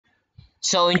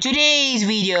So in today's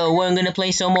video, we're gonna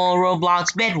play some more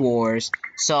Roblox Bedwars.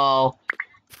 So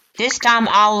this time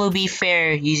I will be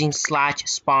fair using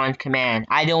 /spawn command.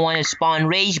 I don't want to spawn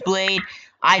Rage Blade.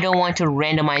 I don't want to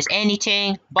randomize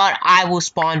anything, but I will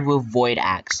spawn with Void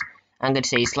Axe. I'm gonna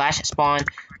say /spawn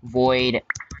void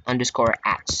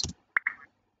 _axe.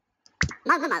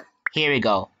 Here we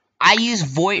go. I use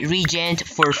Void Regent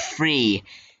for free.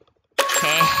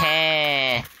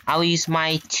 Hehe. I will use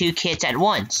my 2 kits at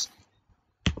once.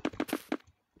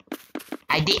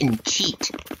 I didn't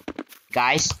cheat.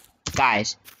 Guys.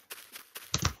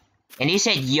 And he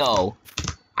said, yo,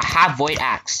 I have Void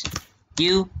Axe.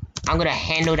 I'm gonna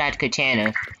handle that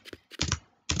katana.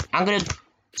 I'm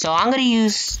gonna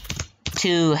use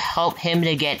to help him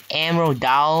to get Emerald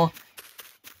Dowel.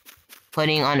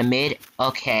 Putting on the mid.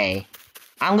 Okay.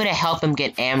 I'm gonna help him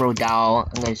get Emerald Dowel.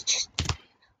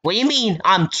 What do you mean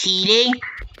I'm cheating?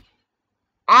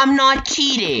 I'm not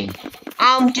cheating.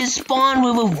 I'm just spawned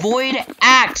with a Void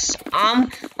Axe.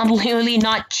 I'm literally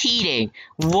not cheating.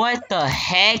 What the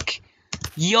heck?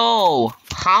 Yo,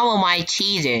 how am I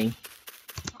cheating?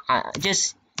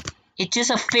 It's just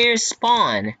a fair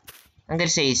spawn. I'm gonna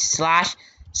say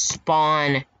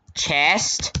 /spawn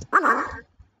chest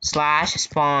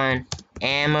 /spawn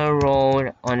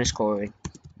emerald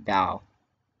 _dowel.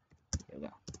 There we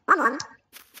go.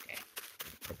 Okay.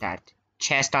 Put that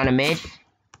chest on the mid.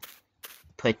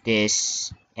 Put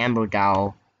this emerald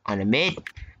dowel on the mid.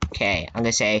 Okay, I'm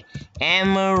gonna say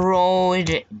emerald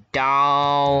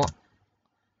dowel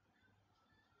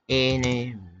in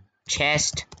a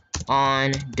chest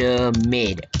on the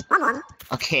mid.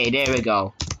 Okay, there we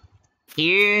go.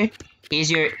 Here is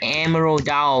your emerald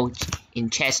dowel in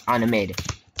chest on the mid.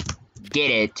 Get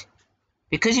it?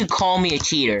 Because you call me a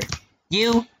cheater.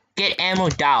 You get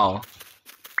emerald dowel.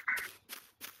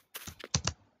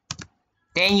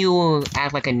 Then you will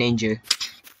act like a ninja.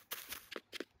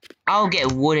 I'll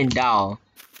get wooden dowel.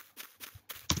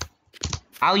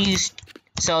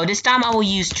 So this time I will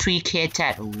use 3 kits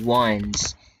at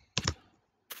once.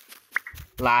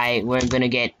 Like, we're gonna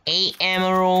get 8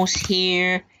 emeralds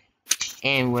here.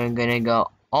 And we're gonna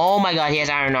go... Oh my god, he has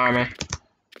iron armor.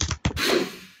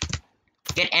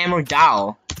 Get emerald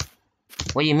dowel.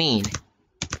 What do you mean?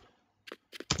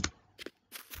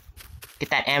 Get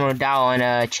that emerald dowel on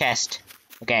a chest.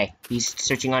 Okay, he's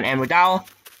searching on emerald dowel.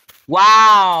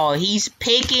 Wow, he's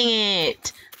picking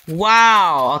it.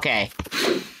 Wow, okay.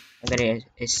 I'm gonna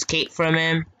escape from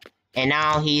him. And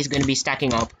now he's gonna be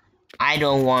stacking up. I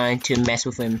don't want to mess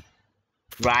with him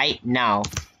right now.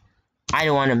 I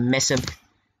don't want to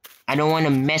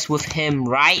mess with him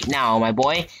right now, my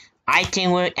boy. I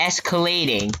think we're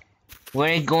escalating.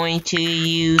 We're going to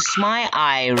use my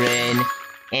iron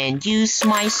and use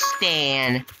my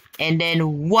stand. And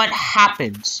then what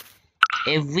happens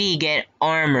if we get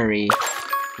armory?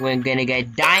 We're gonna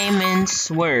get diamond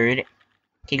sword.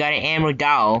 He got an emerald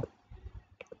dowel.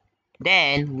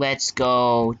 Then let's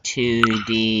go to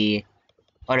the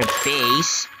other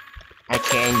base. I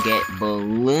can get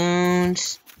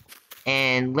balloons.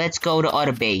 And let's go to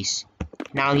other base.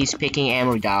 Now he's picking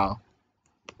emerald dowel.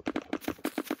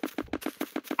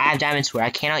 I have diamond sword.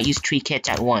 I cannot use 3 kits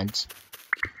at once.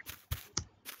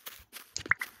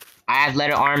 I have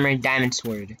leather armor and diamond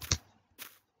sword.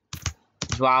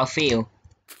 That's how I feel.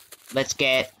 Let's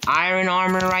get iron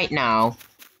armor right now.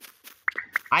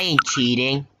 I ain't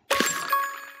cheating.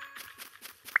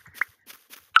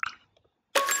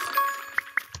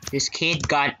 This kid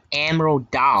got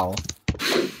emerald dowel.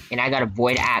 And I got a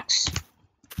void axe.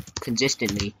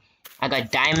 Consistently. I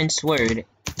got diamond sword.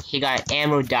 He got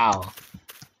emerald dowel.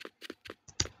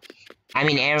 I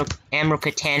mean, emerald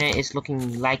katana is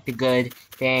looking like the good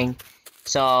thing.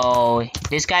 So,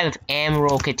 this guy with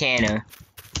emerald katana.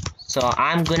 So,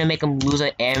 I'm gonna make him lose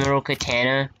an emerald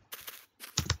katana.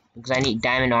 Because I need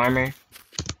diamond armor.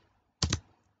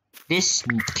 This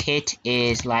kit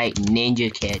is like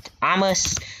ninja kit. I'ma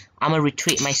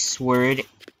retreat my sword.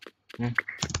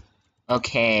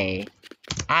 Okay.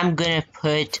 I'm gonna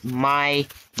put my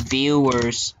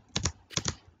viewers...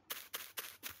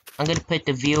 I'm gonna put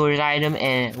the viewers item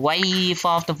and... Why you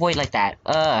fall off the void like that?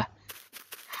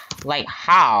 Like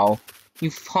how? You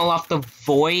fall off the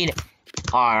void?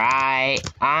 Alright.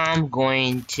 I'm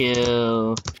going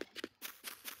to...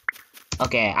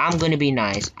 Okay, I'm gonna be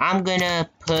nice. I'm gonna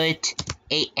put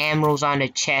 8 emeralds on the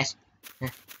chest.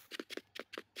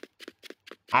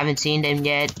 I haven't seen them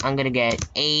yet. I'm gonna get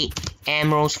 8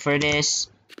 emeralds for this.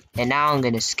 And now I'm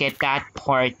gonna skip that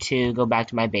part to go back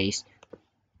to my base.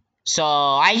 So,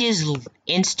 I just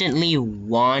instantly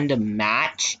won the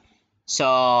match.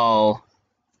 So,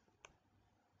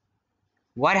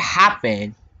 what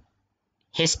happened?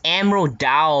 his emerald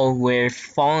dowel were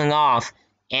falling off,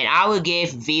 and I would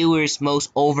give viewers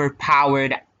most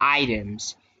overpowered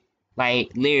items.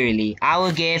 Like, literally, I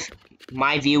will give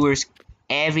my viewers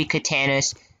every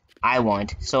katanas I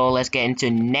want. So let's get into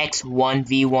next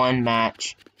 1v1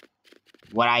 match.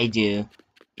 What I do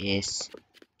is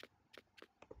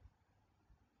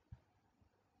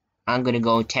I'm gonna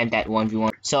go attempt that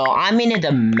 1v1. So I'm in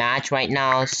the match right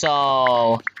now,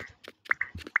 so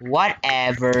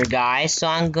whatever, guys. So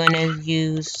I'm gonna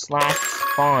use slash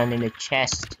spawn in the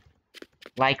chest,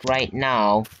 like right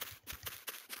now.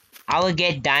 I will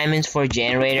get diamonds for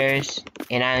generators,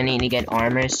 and I need to get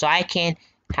armor, so I can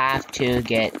have to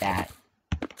get that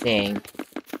thing.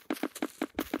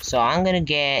 So I'm gonna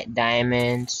get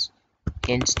diamonds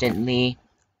instantly.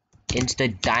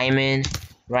 Instant diamond.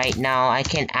 Right now, I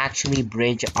can actually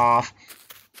bridge off.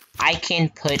 I can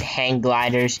put hang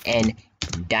gliders and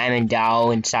diamond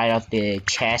dowel inside of the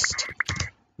chest.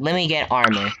 Let me get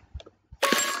armor.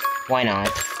 Why not?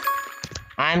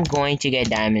 I'm going to get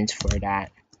diamonds for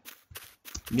that.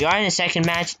 We are in the second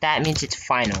match, that means it's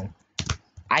final.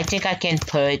 I think I can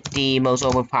put the most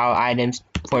overpowered items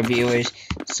for viewers,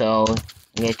 so I'm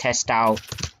gonna test out.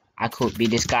 I could be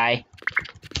this guy.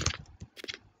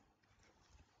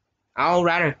 I would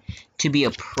rather to be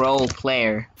a pro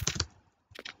player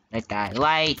like that,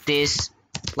 like this,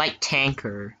 like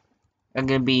tanker. I'm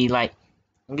gonna be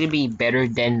better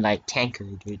than like tanker,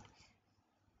 dude.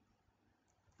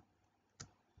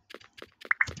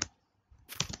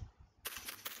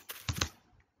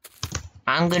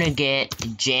 I'm gonna get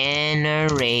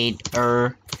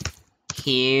generator.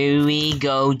 Here we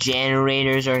go.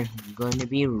 Generators are gonna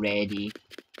be ready.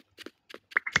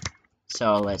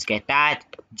 So let's get that.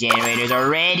 Generators are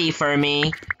ready for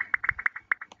me.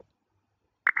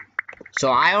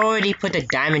 So I already put the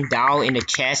diamond dowel in the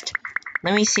chest.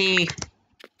 Let me see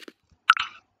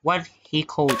what he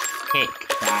could pick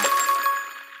that.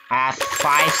 I have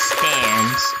 5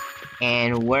 stands,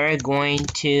 and we're going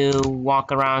to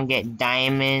walk around, get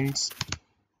diamonds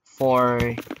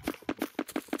for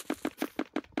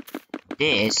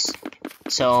this.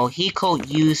 So he could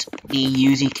use the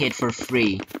Uzi kit for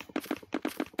free.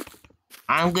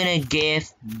 I'm gonna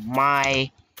give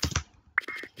my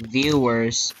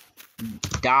viewers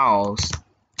dolls.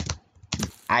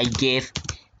 I give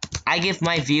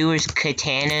my viewers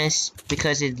katanas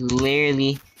because it's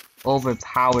literally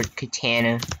overpowered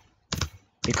katana.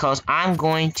 Because I'm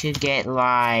going to get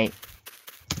like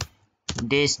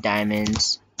this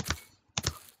diamonds.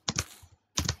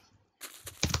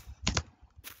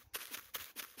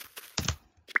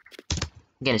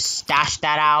 I'm gonna stash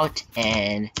that out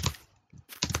and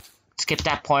skip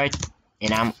that part,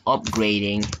 and I'm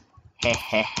upgrading.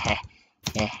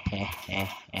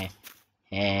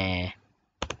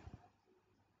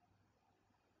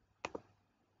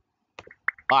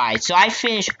 Alright, so I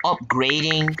finished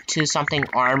upgrading to something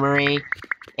armory,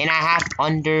 and I have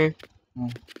underping.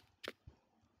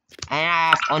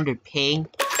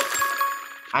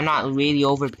 I'm not really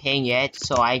overpaying yet,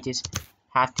 so I just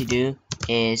have to do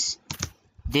is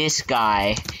this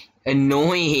guy.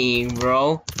 Annoying,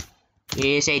 bro.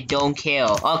 You say don't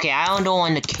kill. Okay, I don't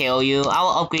want to kill you. I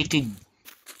will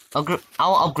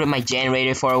upgrade my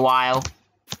generator for a while.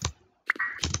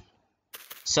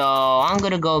 So I'm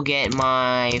gonna go get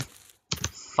my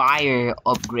fire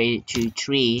upgraded to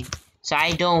 3. So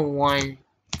I don't want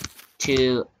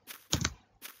to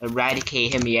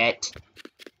eradicate him yet.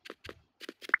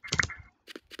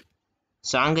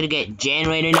 So I'm gonna get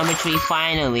generator number 3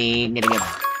 finally. I'm gonna get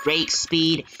break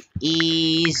speed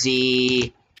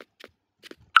easy.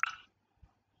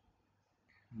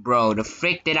 Bro, the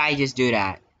frick did I just do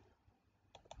that?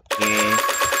 Here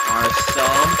are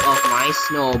some of my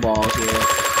snowballs here.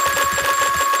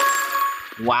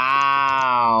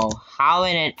 Wow, how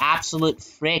in an absolute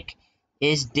frick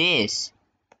is this?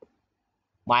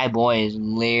 My boy is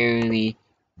literally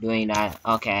doing that.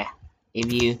 Okay,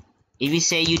 if you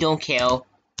say you don't kill,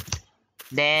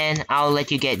 then I'll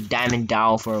let you get diamond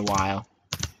dowel for a while.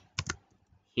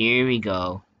 Here we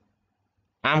go.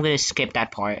 I'm gonna skip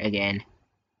that part again.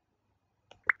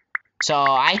 So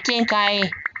I think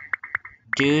I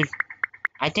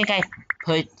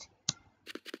put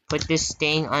this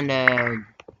thing on the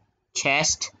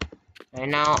chest right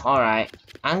now. Alright,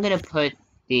 I'm gonna put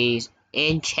these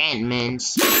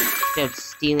enchantments instead of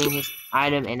stealing his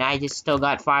item, and I just still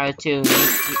got fire 2,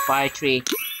 fire 3.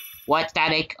 What the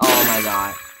heck? Oh my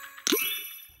god.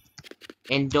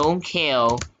 And don't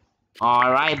kill.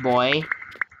 Alright, boy.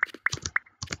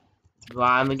 Well,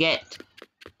 I'm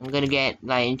gonna get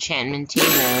like enchantment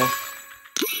table.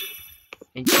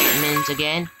 Enchantments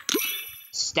again.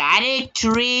 Static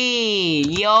tree!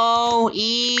 Yo,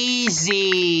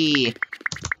 easy!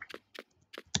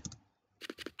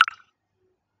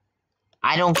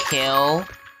 I don't kill.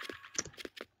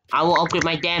 I will upgrade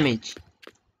my damage.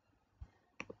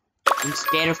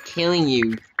 Instead of killing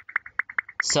you.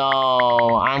 So,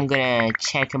 I'm gonna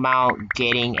check him out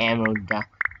getting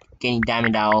getting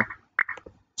diamond dowel.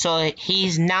 So,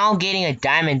 he's now getting a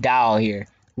diamond dowel here.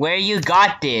 Where you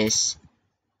got this?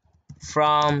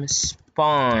 From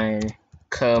spawn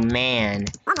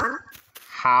command.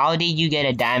 How did you get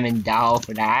a diamond dowel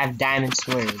for that? I have diamond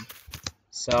sword.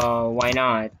 So, why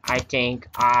not? I think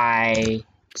I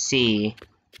see.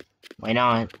 Why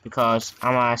not? Because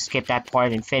I'm gonna skip that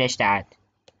part and finish that.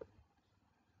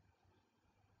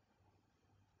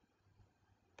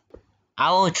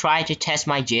 I will try to test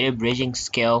my jitter bridging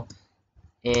skill.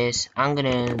 I'm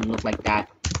gonna look like that.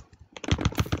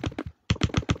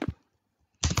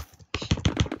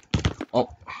 Oh.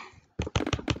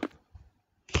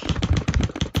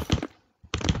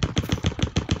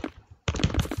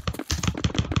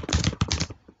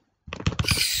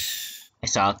 I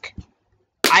suck.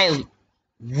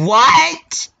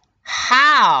 What?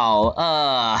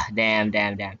 How? Damn.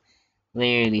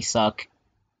 Literally suck.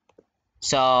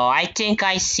 So, I think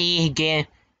I see again.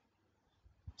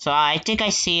 So, I think I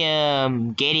see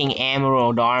him getting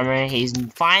emerald armor. He's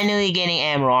finally getting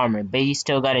emerald armor, but he's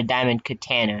still got a diamond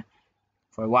katana.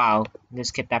 For a while. I'm gonna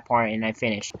skip that part and I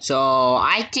finish. So,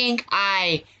 I think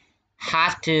I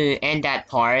have to end that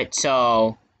part.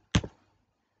 So,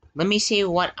 let me see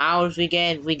what hours we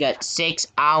get. We got 6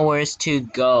 hours to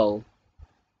go.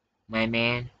 My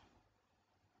man.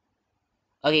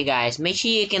 Okay, guys. Make sure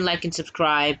you can like and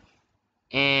subscribe.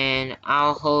 And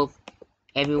I'll hope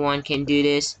everyone can do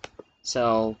this.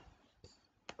 So,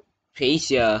 peace,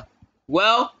 yeah.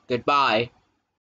 Well, goodbye.